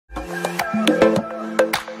Bugün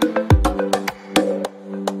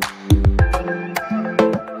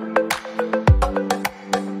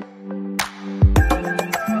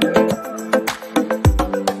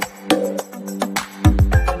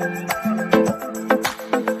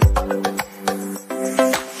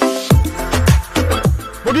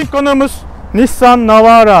konumuz Nissan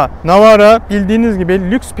Navara. Navara bildiğiniz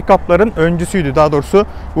gibi lüks pikapların öncüsüydü. Daha doğrusu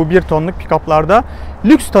bu 1 tonluk pikaplarda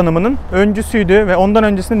lüks tanımının öncüsüydü ve ondan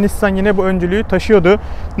öncesinde Nissan yine bu öncülüğü taşıyordu.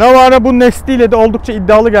 Navara bu nesliyle de oldukça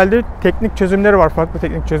iddialı geldi. Teknik çözümleri var, farklı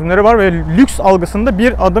teknik çözümleri var ve lüks algısında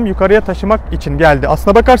bir adım yukarıya taşımak için geldi.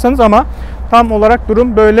 Aslına bakarsanız ama tam olarak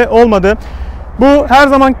durum böyle olmadı. Bu her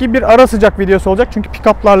zamanki gibi bir ara sıcak videosu olacak çünkü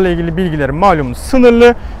pikaplarla ilgili bilgilerim malumunuz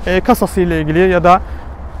sınırlı. Kasasıyla ilgili ya da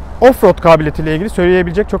off-road kabiliyetiyle ilgili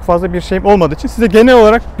söyleyebilecek çok fazla bir şeyim olmadığı için size genel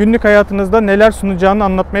olarak günlük hayatınızda neler sunacağını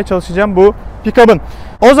anlatmaya çalışacağım bu pikabın.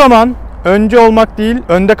 O zaman önce olmak değil,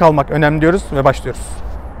 önde kalmak önemli diyoruz ve başlıyoruz.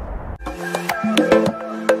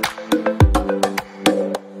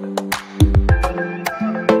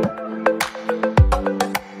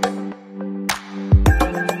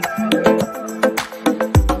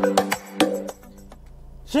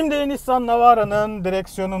 Şimdi Nissan Navara'nın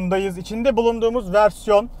direksiyonundayız. İçinde bulunduğumuz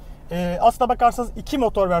versiyon aslına bakarsanız 2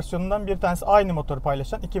 motor versiyonundan bir tanesi aynı motoru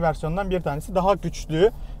paylaşan 2 versiyondan bir tanesi daha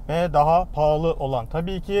güçlü ve daha pahalı olan.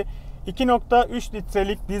 Tabii ki 2.3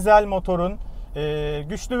 litrelik dizel motorun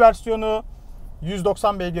güçlü versiyonu,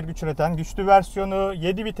 190 beygir güç üreten güçlü versiyonu,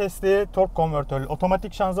 7 vitesli tork konvertörlü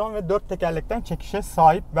otomatik şanzıman ve 4 tekerlekten çekişe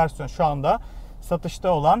sahip versiyon şu anda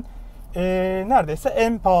satışta olan neredeyse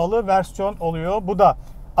en pahalı versiyon oluyor. Bu da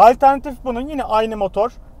alternatif bunun yine aynı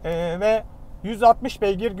motor ve 160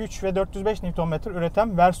 beygir güç ve 405 Nm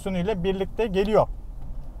üreten versiyonu ile birlikte geliyor.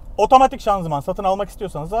 Otomatik şanzıman satın almak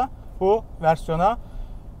istiyorsanız da bu versiyona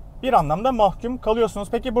bir anlamda mahkum kalıyorsunuz.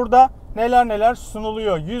 Peki burada neler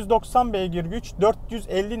sunuluyor? 190 beygir güç,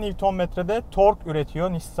 450 Nm'de tork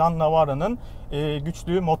üretiyor Nissan Navara'nın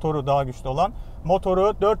güçlü motoru, daha güçlü olan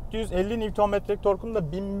motoru. 450 Nm'lik torkunu da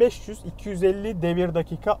 1500-250 devir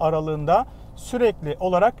dakika aralığında sürekli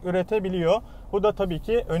olarak üretebiliyor. Bu da tabii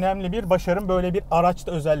ki önemli bir başarım. Böyle bir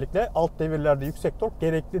araçta özellikle alt devirlerde yüksek tork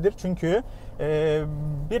gereklidir. Çünkü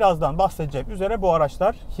birazdan bahsedeceğim üzere bu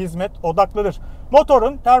araçlar hizmet odaklıdır.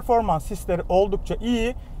 Motorun performans hisleri oldukça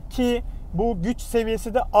iyi ki bu güç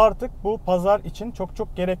seviyesi de artık bu pazar için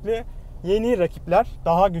çok gerekli. Yeni rakipler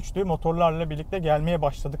daha güçlü motorlarla birlikte gelmeye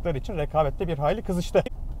başladıkları için rekabette bir hayli kızıştı.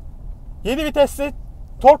 7 vitesli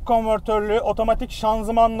tork konvertörlü otomatik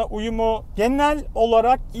şanzımanla uyumu genel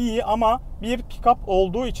olarak iyi ama bir pick-up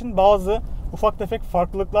olduğu için bazı ufak tefek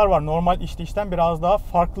farklılıklar var. Normal işleyişten biraz daha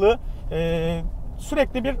farklı.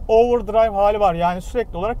 Sürekli bir overdrive hali var. Yani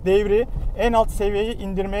sürekli olarak devri en alt seviyeyi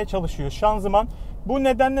indirmeye çalışıyor şanzıman. Bu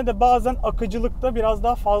nedenle de bazen akıcılıkta biraz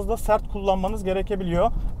daha fazla sert kullanmanız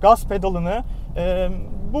gerekebiliyor. Gaz pedalını.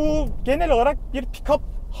 Bu genel olarak bir pick-up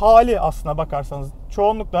hali aslına bakarsanız.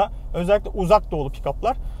 Çoğunlukla özellikle uzak doğulu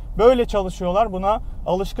pick-up'lar böyle çalışıyorlar. Buna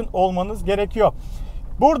alışkın olmanız gerekiyor.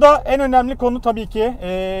 Burada en önemli konu tabii ki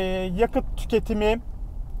yakıt tüketimi.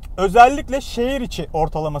 Özellikle şehir içi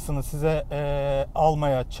ortalamasını size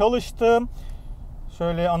almaya çalıştım.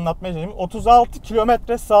 Şöyle anlatmaya çalışayım. 36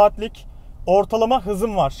 kilometre saatlik ortalama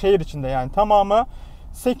hızım var şehir içinde, yani tamamı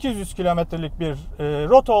 800 kilometrelik bir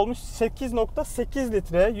rota olmuş. 8.8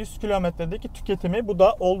 litre 100 kilometredeki tüketimi, bu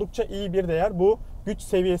da oldukça iyi bir değer bu güç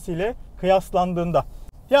seviyesiyle kıyaslandığında.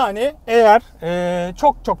 Yani eğer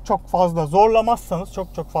çok fazla zorlamazsanız,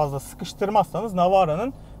 çok fazla sıkıştırmazsanız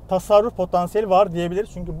Navara'nın tasarruf potansiyeli var diyebiliriz.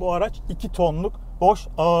 Çünkü bu araç 2 tonluk boş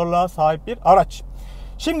ağırlığa sahip bir araç.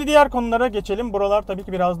 Şimdi diğer konulara geçelim. Buralar tabii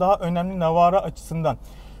ki biraz daha önemli Navara açısından.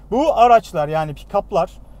 Bu araçlar, yani pick-up'lar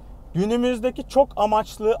günümüzdeki çok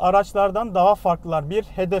amaçlı araçlardan daha farklılar. Bir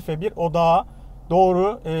hedefe, bir odağa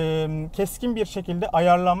doğru keskin bir şekilde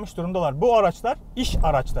ayarlanmış durumdalar. Bu araçlar iş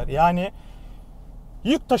araçları. Yani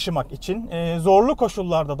yük taşımak için zorlu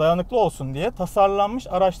koşullarda dayanıklı olsun diye tasarlanmış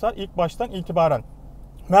araçlar ilk baştan itibaren.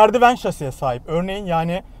 Merdiven şasiye sahip. Örneğin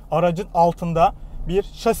yani aracın altında bir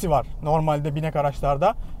şasi var. Normalde binek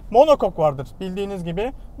araçlarda monokok vardır bildiğiniz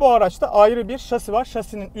gibi. Bu araçta ayrı bir şasi var.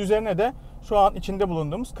 Şasinin üzerine de şu an içinde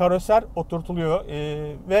bulunduğumuz karoser oturtuluyor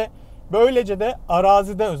ve böylece de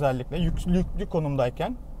arazide, özellikle yüklü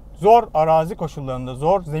konumdayken, zor arazi koşullarında,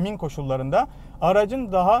 zor zemin koşullarında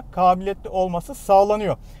aracın daha kabiliyetli olması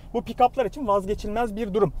sağlanıyor. Bu pick-up'lar için vazgeçilmez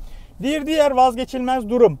bir durum. Bir diğer vazgeçilmez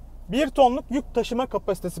durum, 1 tonluk yük taşıma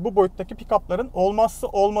kapasitesi. Bu boyuttaki pick-up'ların olmazsa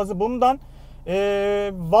olmazı. Bundan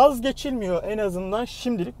vazgeçilmiyor en azından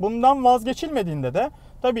şimdilik. Bundan vazgeçilmediğinde de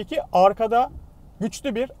tabii ki arkada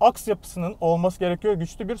güçlü bir aks yapısının olması gerekiyor.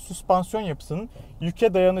 Güçlü bir süspansiyon yapısının,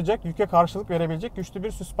 yüke dayanacak, yüke karşılık verebilecek güçlü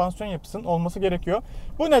bir süspansiyon yapısının olması gerekiyor.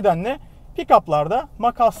 Bu nedenle pick-up'larda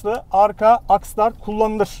makaslı arka akslar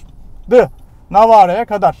kullanılırdı Navara'ya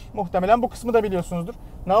kadar. Muhtemelen bu kısmı da biliyorsunuzdur.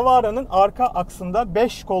 Navara'nın arka aksında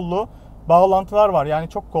 5 kollu bağlantılar var. Yani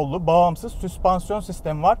çok kollu, bağımsız süspansiyon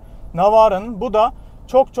sistemi var Navara'nın. Bu da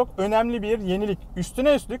çok çok önemli bir yenilik.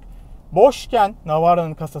 Üstüne üstlük boşken,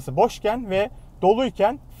 Navara'nın kasası boşken ve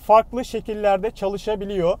doluyken farklı şekillerde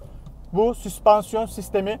çalışabiliyor. Bu süspansiyon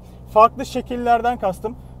sistemi farklı şekillerden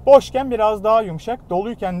kastım. Boşken biraz daha yumuşak,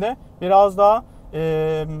 doluyken de biraz daha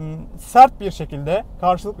sert bir şekilde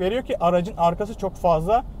karşılık veriyor ki aracın arkası çok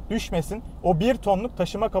fazla düşmesin. O 1 tonluk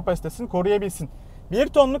taşıma kapasitesini koruyabilsin. 1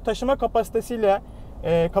 tonluk taşıma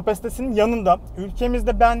kapasitesinin yanında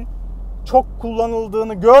ülkemizde ben çok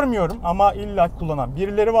kullanıldığını görmüyorum ama illa kullanan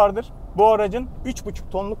birileri vardır. Bu aracın 3,5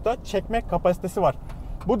 tonluk da çekme kapasitesi var.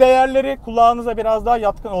 Bu değerleri kulağınıza biraz daha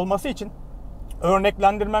yatkın olması için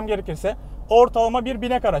örneklendirmem gerekirse ortalama bir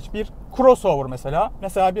binek araç, bir crossover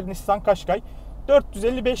mesela bir Nissan Qashqai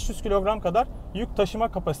 450-500 kilogram kadar yük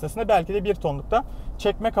taşıma kapasitesine, belki de 1 tonlukta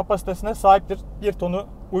çekme kapasitesine sahiptir. 1 tonu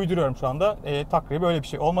uyduruyorum şu anda. Takribi böyle bir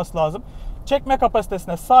şey olması lazım. Çekme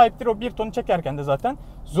kapasitesine sahiptir. O 1 tonu çekerken de zaten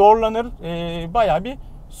zorlanır. Bayağı bir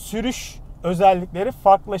sürüş özellikleri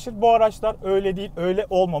farklılaşır. Bu araçlar öyle değil, öyle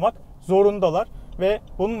olmamak zorundalar ve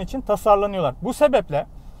bunun için tasarlanıyorlar. Bu sebeple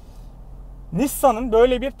Nissan'ın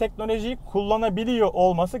böyle bir teknolojiyi kullanabiliyor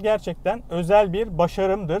olması gerçekten özel bir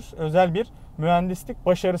başarımdır. Özel bir mühendislik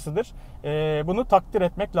başarısıdır. Bunu takdir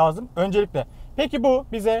etmek lazım öncelikle. Peki bu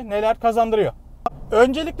bize neler kazandırıyor?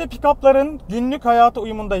 Öncelikle pick-up'ların günlük hayata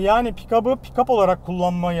uyumunda, yani pick-up'ı pick-up olarak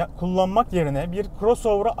kullanmak yerine bir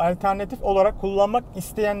crossover'a alternatif olarak kullanmak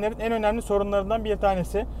isteyenlerin en önemli sorunlarından bir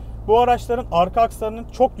tanesi, bu araçların arka akslarının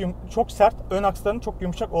çok sert, ön akslarının çok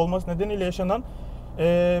yumuşak olması nedeniyle yaşanan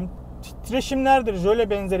titreşimlerdir. Jöle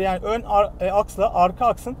benzeri, yani ön aksla arka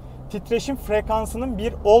aksın titreşim frekansının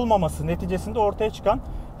bir olmaması neticesinde ortaya çıkan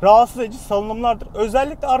rahatsız edici salınımlardır.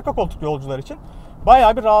 Özellikle arka koltuk yolcular için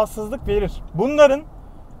bayağı bir rahatsızlık verir. Bunların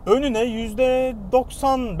önüne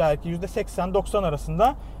 %90, belki %80-90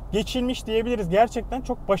 arasında geçilmiş diyebiliriz. Gerçekten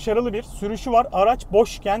çok başarılı bir sürüşü var araç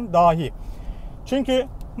boşken dahi. Çünkü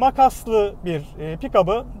makaslı bir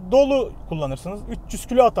pick-up'ı dolu kullanırsınız. 300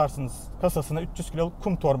 kilo atarsınız kasasına. 300 kiloluk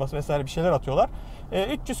kum torbası vesaire bir şeyler atıyorlar.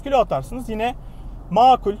 300 kilo atarsınız. Yine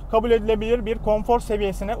makul, kabul edilebilir bir konfor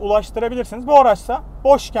seviyesine ulaştırabilirsiniz. Bu araçsa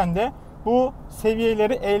boşken de bu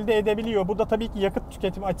seviyeleri elde edebiliyor. Bu da tabii ki yakıt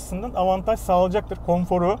tüketimi açısından avantaj sağlayacaktır.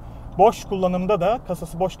 Konforu boş kullanımda da,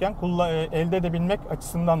 kasası boşken elde edebilmek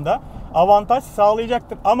açısından da avantaj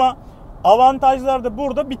sağlayacaktır. Ama avantajlar da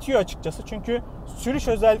burada bitiyor açıkçası. Çünkü sürüş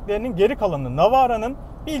özelliklerinin geri kalanı Navara'nın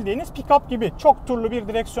bildiğiniz pick-up gibi çok turlu bir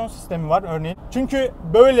direksiyon sistemi var örneğin. Çünkü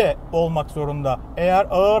böyle olmak zorunda. Eğer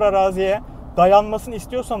ağır araziye dayanmasını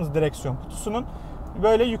istiyorsanız direksiyon kutusunun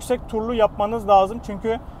böyle yüksek turlu yapmanız lazım.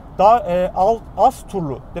 Çünkü daha az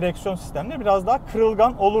turlu direksiyon sistemleri biraz daha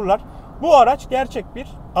kırılgan olurlar. Bu araç gerçek bir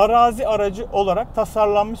arazi aracı olarak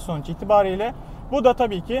tasarlanmış sonuç itibariyle. Bu da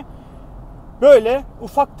tabii ki böyle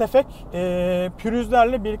ufak tefek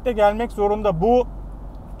pürüzlerle birlikte gelmek zorunda. Bu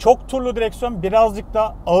çok turlu direksiyon birazcık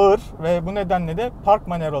da ağır ve bu nedenle de park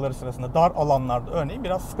manevraları sırasında dar alanlarda örneğin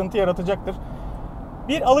biraz sıkıntı yaratacaktır.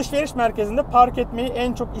 Bir alışveriş merkezinde park etmeyi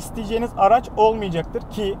en çok isteyeceğiniz araç olmayacaktır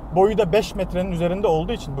ki boyu da 5 metrenin üzerinde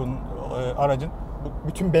olduğu için bunun aracın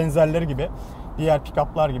bütün benzerleri gibi, diğer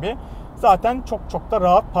pick-up'lar gibi zaten çok da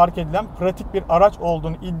rahat park edilen pratik bir araç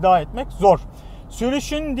olduğunu iddia etmek zor.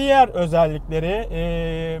 Sürüşün diğer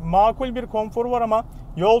özellikleri, makul bir konforu var ama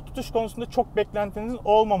yol tutuş konusunda çok beklentinizin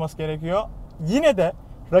olmaması gerekiyor. Yine de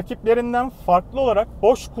rakiplerinden farklı olarak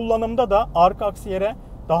boş kullanımda da arka aksi yere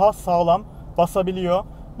daha sağlam basabiliyor.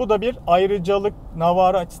 Bu da bir ayrıcalık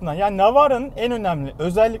Navara açısından. Yani Navara'nın en önemli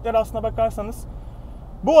özellikleri aslına bakarsanız,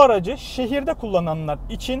 bu aracı şehirde kullananlar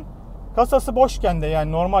için kasası boşken de,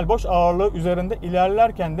 yani normal boş ağırlığı üzerinde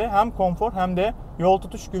ilerlerken de hem konfor hem de yol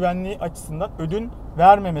tutuş güvenliği açısından ödün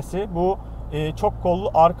vermemesi, bu çok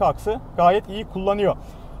kollu arka aksı gayet iyi kullanıyor.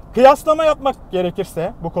 Kıyaslama yapmak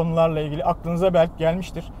gerekirse bu konularla ilgili aklınıza belki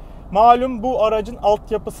gelmiştir. Malum bu aracın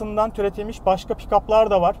altyapısından türetilmiş başka pick-up'lar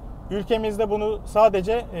da var. Ülkemizde bunu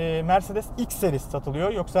sadece Mercedes X serisi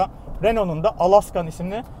satılıyor. Yoksa Renault'un da Alaskan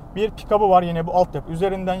isimli bir pick-up'ı var yine bu altyapı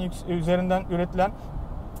üzerinden üretilen.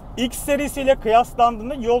 X serisiyle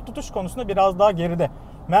kıyaslandığında yol tutuş konusunda biraz daha geride.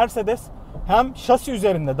 Mercedes hem şasi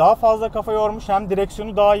üzerinde daha fazla kafa yormuş hem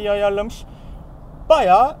direksiyonu daha iyi ayarlamış.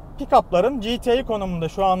 Bayağı pick-up'ların GTI konumunda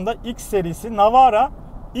şu anda X serisi. Navara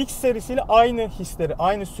X serisiyle aynı hisleri,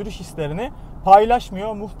 aynı sürüş hislerini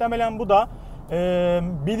paylaşmıyor. Muhtemelen bu da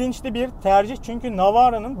bilinçli bir tercih. Çünkü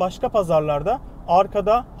Navara'nın başka pazarlarda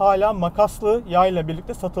arkada hala makaslı yayla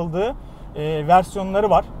birlikte satıldığı versiyonları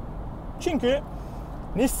var. Çünkü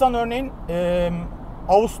Nissan örneğin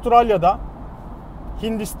Avustralya'da,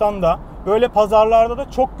 Hindistan'da böyle pazarlarda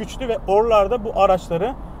da çok güçlü ve oralarda bu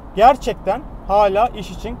araçları gerçekten hala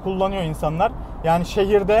iş için kullanıyor insanlar. Yani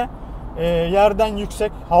şehirde yerden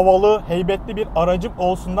yüksek, havalı, heybetli bir aracım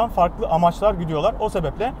olsundan farklı amaçlar güdüyorlar. O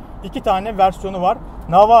sebeple 2 tane versiyonu var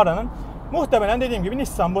Navara'nın. Muhtemelen dediğim gibi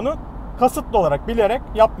Nissan bunu kasıtlı olarak bilerek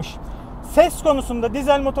yapmış. Ses konusunda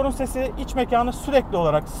dizel motorun sesi iç mekanı sürekli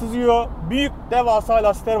olarak sızıyor. Büyük devasa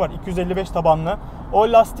lastikler var, 255 tabanlı. O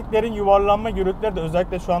lastiklerin yuvarlanma gürültüleri de,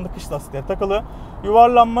 özellikle şu anda kış lastikleri takılı,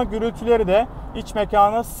 yuvarlanma gürültüleri de iç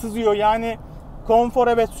mekana sızıyor. Yani konfor,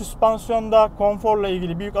 evet, süspansiyonda konforla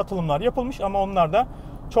ilgili büyük atılımlar yapılmış ama onlar da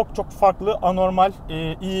çok farklı, anormal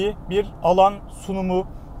iyi bir alan sunumu,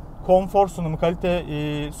 konfor sunumu, kalite,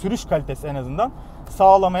 sürüş kalitesi en azından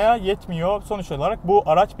sağlamaya yetmiyor. Sonuç olarak bu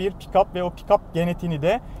araç bir pikap ve o pikap genetiğini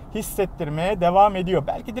de hissettirmeye devam ediyor.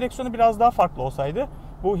 Belki direksiyonu biraz daha farklı olsaydı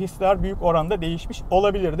bu hisler büyük oranda değişmiş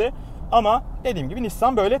olabilirdi. Ama dediğim gibi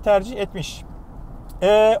Nissan böyle tercih etmiş.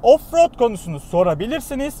 Off-road konusunu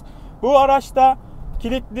sorabilirsiniz. Bu araçta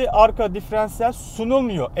kilitli arka diferansiyel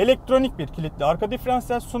sunulmuyor. Elektronik bir kilitli arka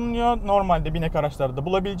diferansiyel sunuluyor. Normalde binek araçlarda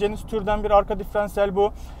bulabileceğiniz türden bir arka diferansiyel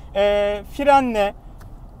bu. Frenle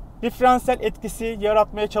diferansiyel etkisi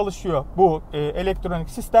yaratmaya çalışıyor bu elektronik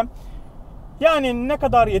sistem. Yani ne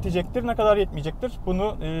kadar yetecektir, ne kadar yetmeyecektir,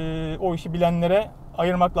 bunu o işi bilenlere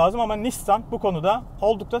ayırmak lazım. Ama Nissan bu konuda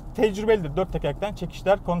oldukça tecrübelidir. 4 tekerlekten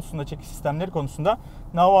çekişler konusunda, çekiş sistemleri konusunda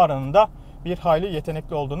Navara'nın da bir hayli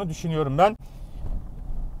yetenekli olduğunu düşünüyorum ben.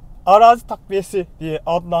 Arazi takviyesi diye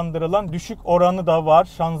adlandırılan düşük oranı da var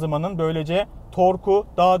şanzımanın. Böylece torku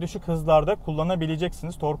daha düşük hızlarda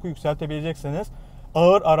kullanabileceksiniz. Torku yükseltebileceksiniz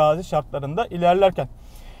ağır arazi şartlarında ilerlerken.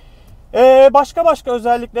 Başka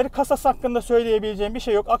özellikleri, kasası hakkında söyleyebileceğim bir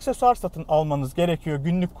şey yok. Aksesuar satın almanız gerekiyor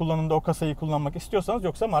günlük kullanımda o kasayı kullanmak istiyorsanız.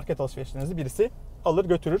 Yoksa market alışverişlerinizi birisi alır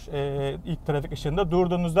götürür ilk trafik ışığında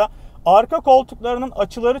durduğunuzda. Arka koltuklarının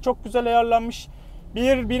açıları çok güzel ayarlanmış.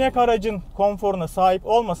 Bir binek aracın konforuna sahip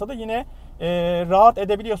olmasa da yine rahat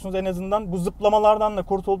edebiliyorsunuz. En azından bu zıplamalardan da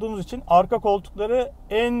kurtulduğunuz için arka koltukları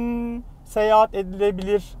en seyahat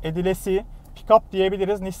edilesi pikap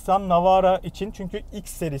diyebiliriz Nissan Navara için. Çünkü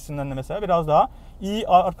X serisinden de mesela biraz daha iyi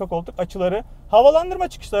arka koltuk açıları. Havalandırma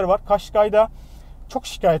çıkışları var. Qashqai'da çok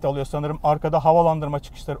şikayet alıyor sanırım arkada havalandırma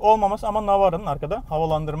çıkışları olmaması, ama Navara'nın arkada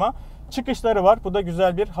havalandırma çıkışları var. Bu da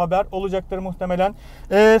güzel bir haber olacaktır muhtemelen.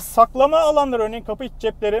 Saklama alanları, örneğin kapı iç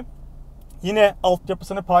cepleri yine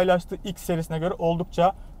altyapısını paylaştığı X serisine göre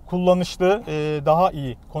oldukça kullanışlı, daha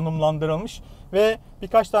iyi konumlandırılmış ve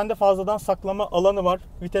birkaç tane de fazladan saklama alanı var.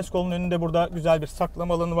 Vites kolunun önünde burada güzel bir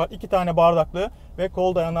saklama alanı var. 2 tane bardaklı ve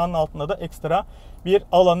kol dayanağının altında da ekstra bir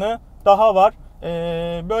alanı daha var.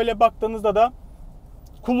 Böyle baktığınızda da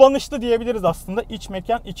kullanışlı diyebiliriz aslında iç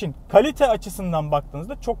mekan için. Kalite açısından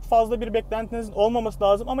baktığınızda çok fazla bir beklentinizin olmaması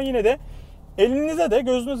lazım ama yine de elinize de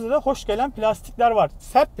gözünüze de hoş gelen plastikler var.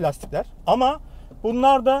 Sert plastikler ama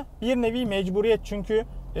bunlar da bir nevi mecburiyet. Çünkü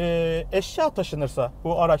eşya taşınırsa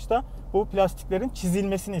bu araçta bu plastiklerin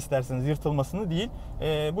çizilmesini isterseniz, yırtılmasını değil.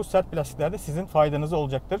 Bu sert plastikler de sizin faydanıza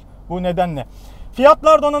olacaktır. Bu nedenle.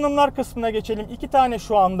 Fiyatlar, donanımlar kısmına geçelim. 2 tane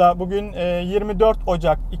şu anda bugün 24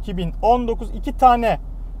 Ocak 2019 2 tane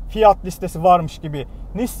fiyat listesi varmış gibi.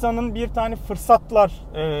 Nissan'ın bir tane fırsatlar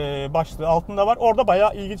başlığı altında var. Orada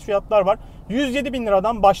bayağı ilginç fiyatlar var. 107 bin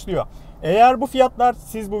liradan başlıyor. Eğer bu fiyatlar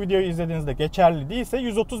siz bu videoyu izlediğinizde geçerli değilse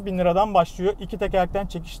 130 bin liradan başlıyor. 2 tekerlekten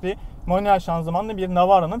çekişli manuel şanzımanlı bir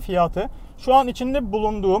Navara'nın fiyatı. Şu an içinde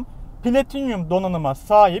bulunduğum platinyum donanıma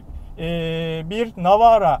sahip bir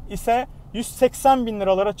Navara ise 180 bin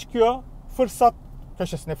liralara çıkıyor. Fırsat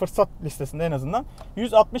köşesinde, fırsat listesinde en azından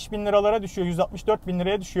 160 bin liralara düşüyor. 164 bin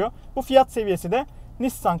liraya düşüyor. Bu fiyat seviyesi de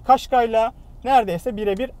Nissan Qashqai'yle neredeyse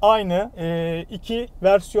birebir aynı. 2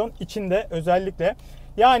 versiyon içinde özellikle.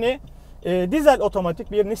 Yani dizel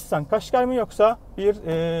otomatik bir Nissan Qashqai mi yoksa bir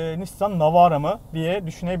Nissan Navara mı diye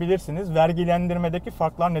düşünebilirsiniz. Vergilendirmedeki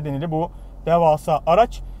farklar nedeniyle bu devasa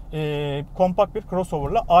araç kompakt bir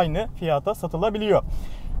crossover'la aynı fiyata satılabiliyor.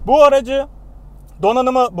 Bu aracı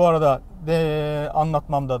donanımı bu arada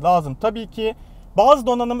anlatmam da lazım. Tabii ki bazı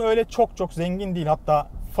donanım öyle çok zengin değil, hatta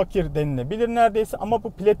fakir denilebilir neredeyse, ama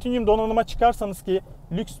bu platinyum donanıma çıkarsanız ki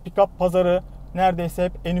lüks pick-up pazarı neredeyse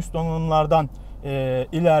hep en üst donanımlardan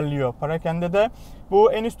ilerliyor. Parakende de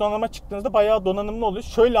bu en üst donanıma çıktığınızda bayağı donanımlı oluyor.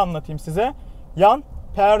 Şöyle anlatayım size. Yan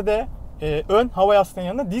perde, ön hava yastığının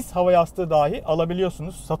yanına diz hava yastığı dahi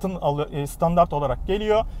alabiliyorsunuz. Standart olarak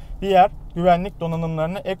geliyor. Diğer güvenlik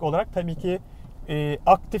donanımlarına ek olarak tabii ki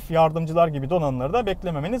aktif yardımcılar gibi donanımları da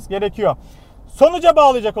beklememeniz gerekiyor. Sonuca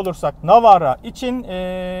bağlayacak olursak Navara için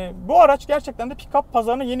bu araç gerçekten de pick-up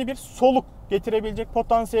pazarına yeni bir soluk getirebilecek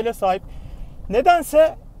potansiyele sahip.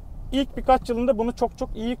 Nedense ilk birkaç yılında bunu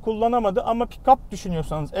çok iyi kullanamadı ama pick-up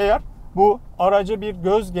düşünüyorsanız eğer bu araca bir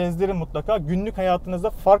göz gezdirin mutlaka. Günlük hayatınızda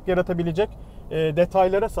fark yaratabilecek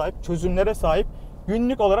detaylara sahip, çözümlere sahip,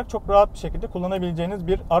 günlük olarak çok rahat bir şekilde kullanabileceğiniz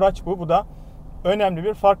bir araç bu. Bu da önemli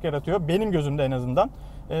bir fark yaratıyor. Benim gözümde en azından.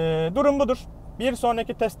 Durum budur. Bir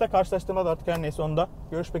sonraki testte karşılaştırmada artık her neyse onda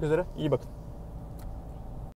görüşmek üzere. İyi bakın.